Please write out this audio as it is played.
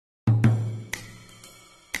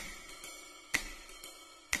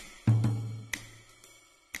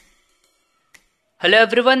Hello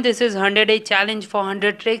everyone, this is 100 day challenge for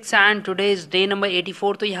 100 tricks and today is day number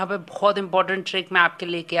 84। तो यहाँ पे बहुत important trick मैं आपके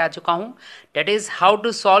लेके आ चुका हूँ। That is how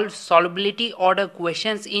to solve solubility order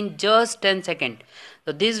questions in just 10 second.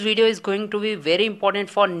 तो this video is going to be very important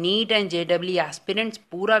for neat and JW aspirants.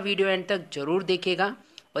 पूरा वीडियो एंड तक जरूर देखिएगा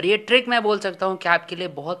और ये ट्रिक मैं बोल सकता हूँ कि आपके लिए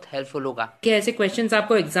बहुत हेल्पफुल होगा। ऐसे क्वेश्चंस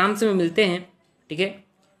आपको एग्जाम्स में मिलते हैं, ठीक है।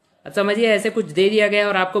 अब समझिए ऐसे कुछ दे दिया गया है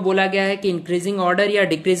और आपको बोला गया है कि इंक्रीजिंग ऑर्डर या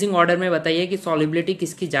डिक्रीजिंग ऑर्डर में बताइए कि सॉल्युबिलिटी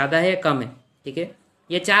किसकी ज़्यादा है या कम है, ठीक है।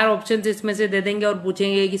 ये चार ऑप्शंस इसमें से दे देंगे और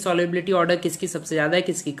पूछेंगे कि सॉल्युबिलिटी ऑर्डर किसकी सबसे ज़्यादा है,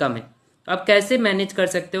 किसकी कम है। अब कैसे मैनेज कर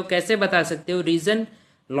सकते हो, कैसे बता सकते हो, रीज़न,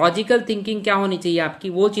 लॉजिकल थिंकिंग क्या होनी चाहिए आपकी,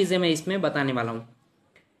 वो चीज़ें मैं इसमें बताने वाला हूँ।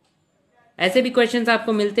 ऐसे भी क्वेश्चंस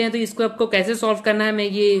आपको मिलते हैं तो इसको आपको कैसे सॉल्व करना है मैं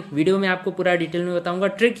ये वीडियो में आपको पूरा डिटेल में बताऊंगा।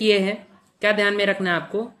 ट्रिक ये है, क्या ध्यान में रखना है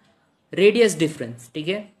आपको, रेडियस डिफरेंस, ठीक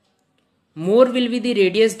है। More will be the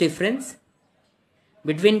radius difference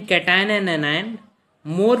between cation and anion,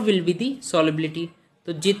 more will be the solubility.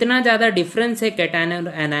 तो जितना ज़्यादा डिफरेंस है कैटायन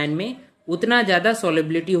और एनायन में उतना ज़्यादा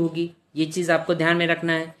सॉल्युबिलिटी होगी। ये चीज़ आपको ध्यान में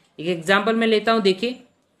रखना है। एक एग्जाम्पल मैं लेता हूँ, देखिए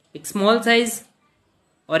एक स्मॉल साइज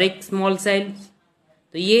और एक स्मॉल साइज।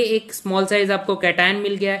 तो ये एक स्मॉल साइज आपको कैटायन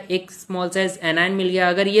मिल गया, एक स्मॉल साइज एनायन मिल गया।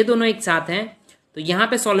 अगर ये दोनों एक साथ हैं तो यहाँ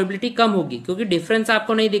पे सॉल्युबिलिटी कम होगी क्योंकि डिफरेंस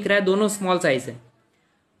आपको नहीं दिख रहा है, दोनों स्मॉल साइज है।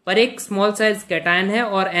 पर एक स्मॉल साइज कैटायन है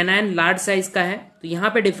और एनायन लार्ज साइज का है, तो यहाँ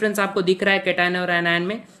पे डिफरेंस आपको दिख रहा है कैटायन और एनायन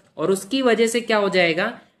में, और उसकी वजह से क्या हो जाएगा,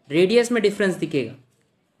 रेडियस में डिफरेंस दिखेगा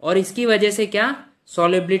और इसकी वजह से क्या,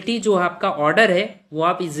 सॉल्युबिलिटी जो आपका ऑर्डर है वो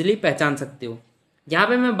आप इजिली पहचान सकते हो। यहाँ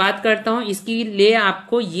पे मैं बात करता हूँ, इसके लिए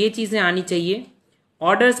आपको ये चीजें आनी चाहिए,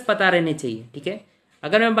 ऑर्डर्स पता रहने चाहिए, ठीक है।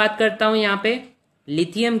 अगर मैं बात करता हूँ यहाँ पे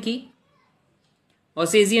लिथियम की और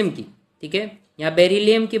सेजियम की, ठीक है, या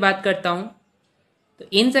बेरिलियम की बात करता हूँ, तो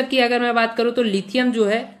इन सब की अगर मैं बात करूँ तो लिथियम जो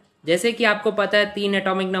है, जैसे कि आपको पता है 3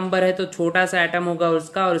 एटॉमिक नंबर है तो छोटा सा एटम होगा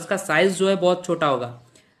उसका, और इसका साइज जो है बहुत छोटा होगा।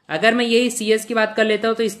 अगर मैं यही CS की बात कर लेता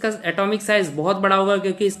हूँ तो इसका एटॉमिक साइज बहुत बड़ा होगा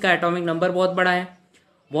क्योंकि इसका एटॉमिक नंबर बहुत बड़ा है,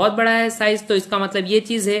 बहुत बड़ा है साइज, तो इसका मतलब ये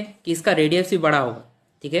चीज है कि इसका रेडियस भी बड़ा होगा,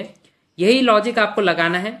 ठीक है। यही लॉजिक आपको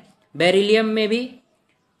लगाना है बेरिलियम में भी।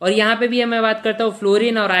 और यहाँ पे भी मैं बात करता हूँ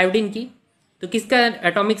फ्लोरीन और आयोडीन की, तो किसका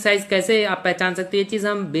एटॉमिक साइज कैसे आप पहचान सकते हो, ये चीज़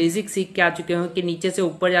हम बेसिक सीख के आ चुके हैं कि नीचे से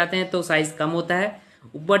ऊपर जाते हैं तो साइज कम होता है,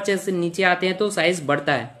 ऊपर से नीचे आते हैं तो साइज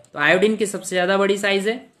बढ़ता है। तो आयोडीन की सबसे ज़्यादा बड़ी साइज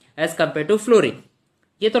है एज कम्पेयर टू फ्लोरीन।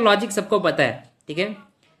 ये तो लॉजिक सबको पता है, ठीक है।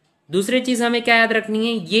 दूसरी चीज़ हमें क्या याद रखनी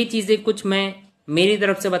है, ये चीज़ें कुछ मैं मेरी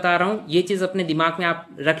तरफ से बता रहा हूँ, ये चीज़ अपने दिमाग में आप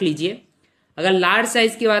रख लीजिए। अगर लार्ज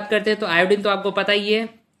साइज की बात करते हैं तो आयोडीन तो आपको पता ही है,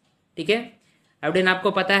 ठीक है, आयोडीन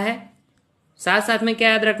आपको पता है। साथ साथ में क्या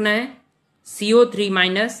याद रखना है, CO3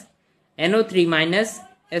 minus, NO3 minus,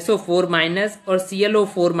 SO4 minus और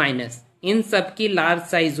ClO4 माइनस, इन सब की लार्ज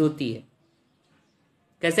साइज होती है।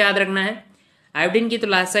 कैसे याद रखना है, आयोडीन की तो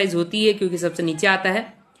लार्ज साइज होती है क्योंकि सबसे नीचे आता है।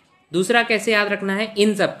 दूसरा कैसे याद रखना है,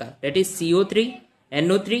 इन सब का, that is CO3,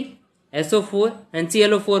 NO3, SO4 and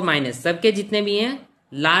ClO4 minus, सबके जितने भी हैं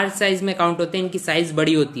लार्ज साइज में काउंट होते हैं, इनकी साइज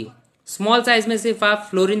बड़ी होती है। स्मॉल साइज में सिर्फ आप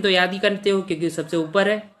फ्लोरीन तो याद ही करते हो क्योंकि सबसे ऊपर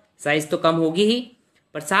है, साइज तो कम होगी ही,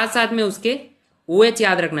 पर साथ साथ में उसके OH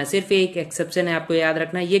याद रखना है। सिर्फ एक एक्सेप्शन है, आपको याद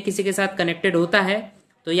रखना है, ये किसी के साथ कनेक्टेड होता है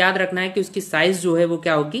तो याद रखना है कि उसकी साइज जो है वो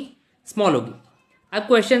क्या होगी, स्मॉल होगी। अब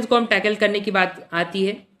क्वेश्चंस को हम टैकल करने की बात आती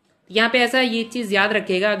है, यहाँ पे ऐसा ये चीज याद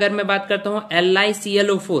रखिएगा, अगर मैं बात करता हूँ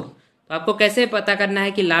LiClO4 तो आपको कैसे पता करना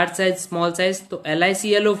है कि लार्ज साइज स्मॉल साइज, तो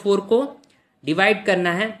LiClO4 को डिवाइड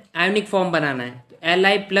करना है, आयोनिक फॉर्म बनाना है, तो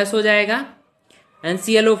Li प्लस हो जाएगा एंड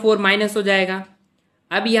ClO4 माइनस हो जाएगा।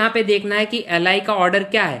 अब यहाँ पे देखना है कि Li का ऑर्डर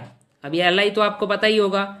क्या है। अब ये Li तो आपको पता ही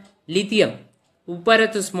होगा, लिथियम ऊपर है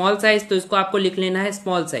तो स्मॉल साइज, तो इसको आपको लिख लेना है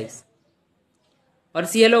स्मॉल साइज, और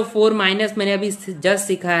ClO4 माइनस मैंने अभी जस्ट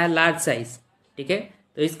सीखा है लार्ज साइज, ठीक है,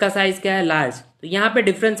 तो इसका साइज क्या है, लार्ज। तो यहाँ पे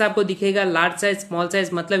डिफरेंस आपको दिखेगा, लार्ज साइज स्मॉल साइज,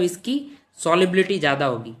 मतलब इसकी सॉल्युबिलिटी ज्यादा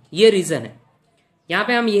होगी, ये रीजन है। यहाँ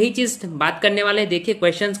पे हम यही चीज बात करने वाले हैं। देखिए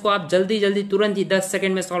क्वेश्चंस को आप जल्दी जल्दी तुरंत ही 10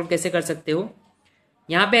 सेकंड में सॉल्व कैसे कर सकते हो।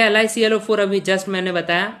 यहाँ पे LiClO4 अभी जस्ट मैंने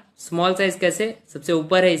बताया, स्मॉल साइज कैसे, सबसे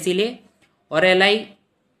ऊपर है इसीलिए, और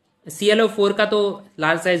LiClO4 का तो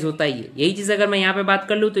लार्ज साइज होता ही है। यही चीज अगर मैं यहाँ पे बात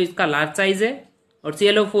कर लूँ तो इसका लार्ज साइज है और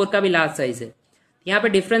ClO4 का भी लार्ज साइज है। यहाँ पे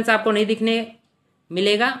डिफरेंस आपको नहीं दिखने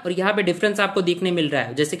मिलेगा और यहाँ पे डिफरेंस आपको दिखने मिल रहा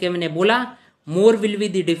है। जैसे कि मैंने बोला, more will be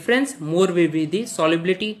the difference, more will be the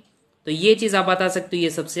solubility. तो ये चीज आप बता सकते हो, ये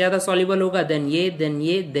सबसे ज्यादा सॉल्युबल होगा, देन ये, देन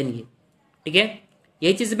ये, देन ये, ठीक है।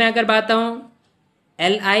 यही चीज मैं अगर बताता हूँ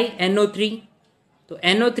LiNO3, तो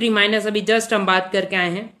NO3 माइनस अभी जस्ट हम बात करके आए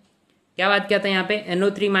हैं, क्या बात किया था यहाँ पे,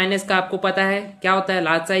 NO3 माइनस का आपको पता है क्या होता है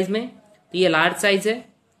लार्ज साइज में, तो ये लार्ज साइज है,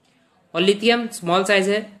 और लिथियम स्मॉल साइज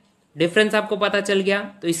है, डिफरेंस आपको पता चल गया,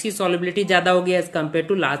 तो इसकी सॉलिबिलिटी ज़्यादा होगी as compare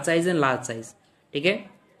to large size and large size. ठीक है,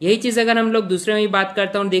 यही चीज़ अगर हम लोग दूसरे में भी बात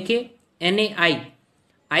करता हूँ, देखिए NaI,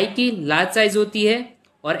 आई की लार्ज साइज होती है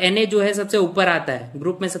और Na जो है सबसे ऊपर आता है,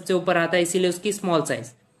 ग्रुप में सबसे ऊपर आता है, इसीलिए उसकी स्मॉल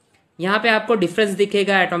साइज। यहाँ पे आपको डिफरेंस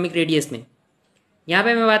दिखेगा एटॉमिक रेडियस में। यहाँ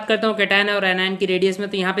पे मैं बात करता हूँ कैटायन और एनायन की रेडियस में,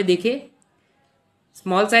 तो यहाँ पे देखिए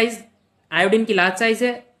स्मॉल साइज आयोडीन की लार्ज साइज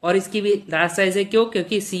है और इसकी भी लार्ज साइज है। क्यों?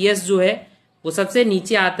 क्योंकि CS जो है वो सबसे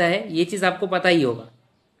नीचे आता है, ये चीज़ आपको पता ही होगा।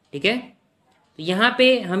 ठीक है, तो यहाँ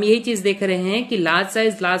पे हम यही चीज़ देख रहे हैं कि लार्ज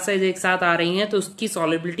साइज एक साथ आ रही हैं तो उसकी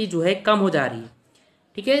सॉलिबिलिटी जो है कम हो जा रही है।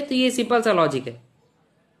 ठीक है, तो ये सिंपल सा लॉजिक है।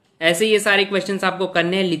 ऐसे ये सारे क्वेश्चंस आपको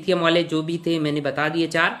करने हैं, लिथियम वाले जो भी थे मैंने बता दिए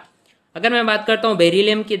 4। अगर मैं बात करता हूँ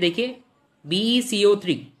बेरिलियम की, देखिए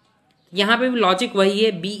BeCO3, यहाँ पे भी लॉजिक वही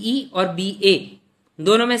है, Be और Ba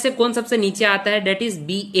दोनों में से कौन सबसे नीचे आता है, डेट इज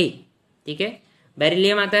Ba। ठीक है,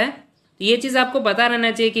 बेरिलियम आता है, तो ये चीज़ आपको पता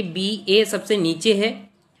रहना चाहिए कि Ba सबसे नीचे है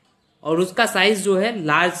और उसका साइज जो है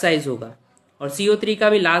लार्ज साइज होगा, और CO3 का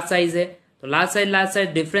भी लार्ज साइज है। तो लार्ज साइज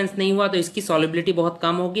डिफरेंस नहीं हुआ तो इसकी सॉलिबिलिटी बहुत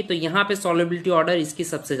कम होगी, तो यहाँ पे सॉलिबिलिटी ऑर्डर इसकी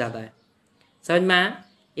सबसे ज़्यादा है। समझ में आया?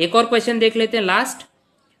 एक और क्वेश्चन देख लेते हैं लास्ट।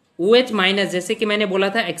 OH माइनस, जैसे कि मैंने बोला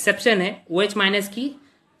था एक्सेप्शन है, OH माइनस की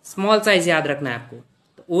स्मॉल साइज याद रखना है आपको।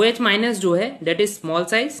 तो OH माइनस जो है डेट इज स्मॉल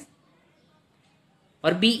साइज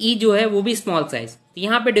और Be जो है वो भी स्मॉल साइज। तो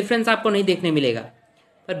यहाँ पे डिफरेंस आपको नहीं देखने मिलेगा,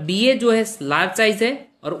 पर Ba जो है लार्ज साइज है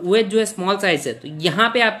और OH जो है स्मॉल साइज है। तो यहाँ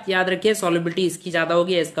पे आप याद रखिए सॉलिबिलिटी इसकी ज़्यादा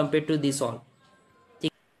होगी as compare to this all.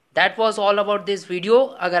 That was all about this video.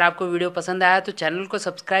 अगर आपको वीडियो पसंद आया तो चैनल को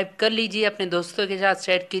सब्सक्राइब कर लीजिए, अपने दोस्तों के साथ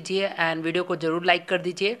शेयर कीजिए एंड वीडियो को जरूर लाइक कर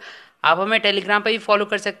दीजिए। आप हमें टेलीग्राम पर भी फॉलो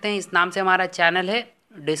कर सकते हैं, इस नाम से हमारा चैनल है।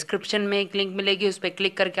 डिस्क्रिप्शन में एक लिंक मिलेगी, उस पर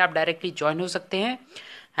क्लिक करके आप डायरेक्टली ज्वाइन हो सकते हैं।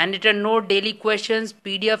 Hand written note, daily questions,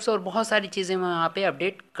 PDFs और बहुत सारी चीज़ें मैं वहाँ पे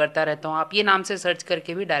अपडेट करता रहता हूँ। आप ये नाम से सर्च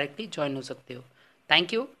करके भी डायरेक्टली ज्वाइन हो सकते हो।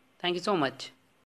 Thank you so much.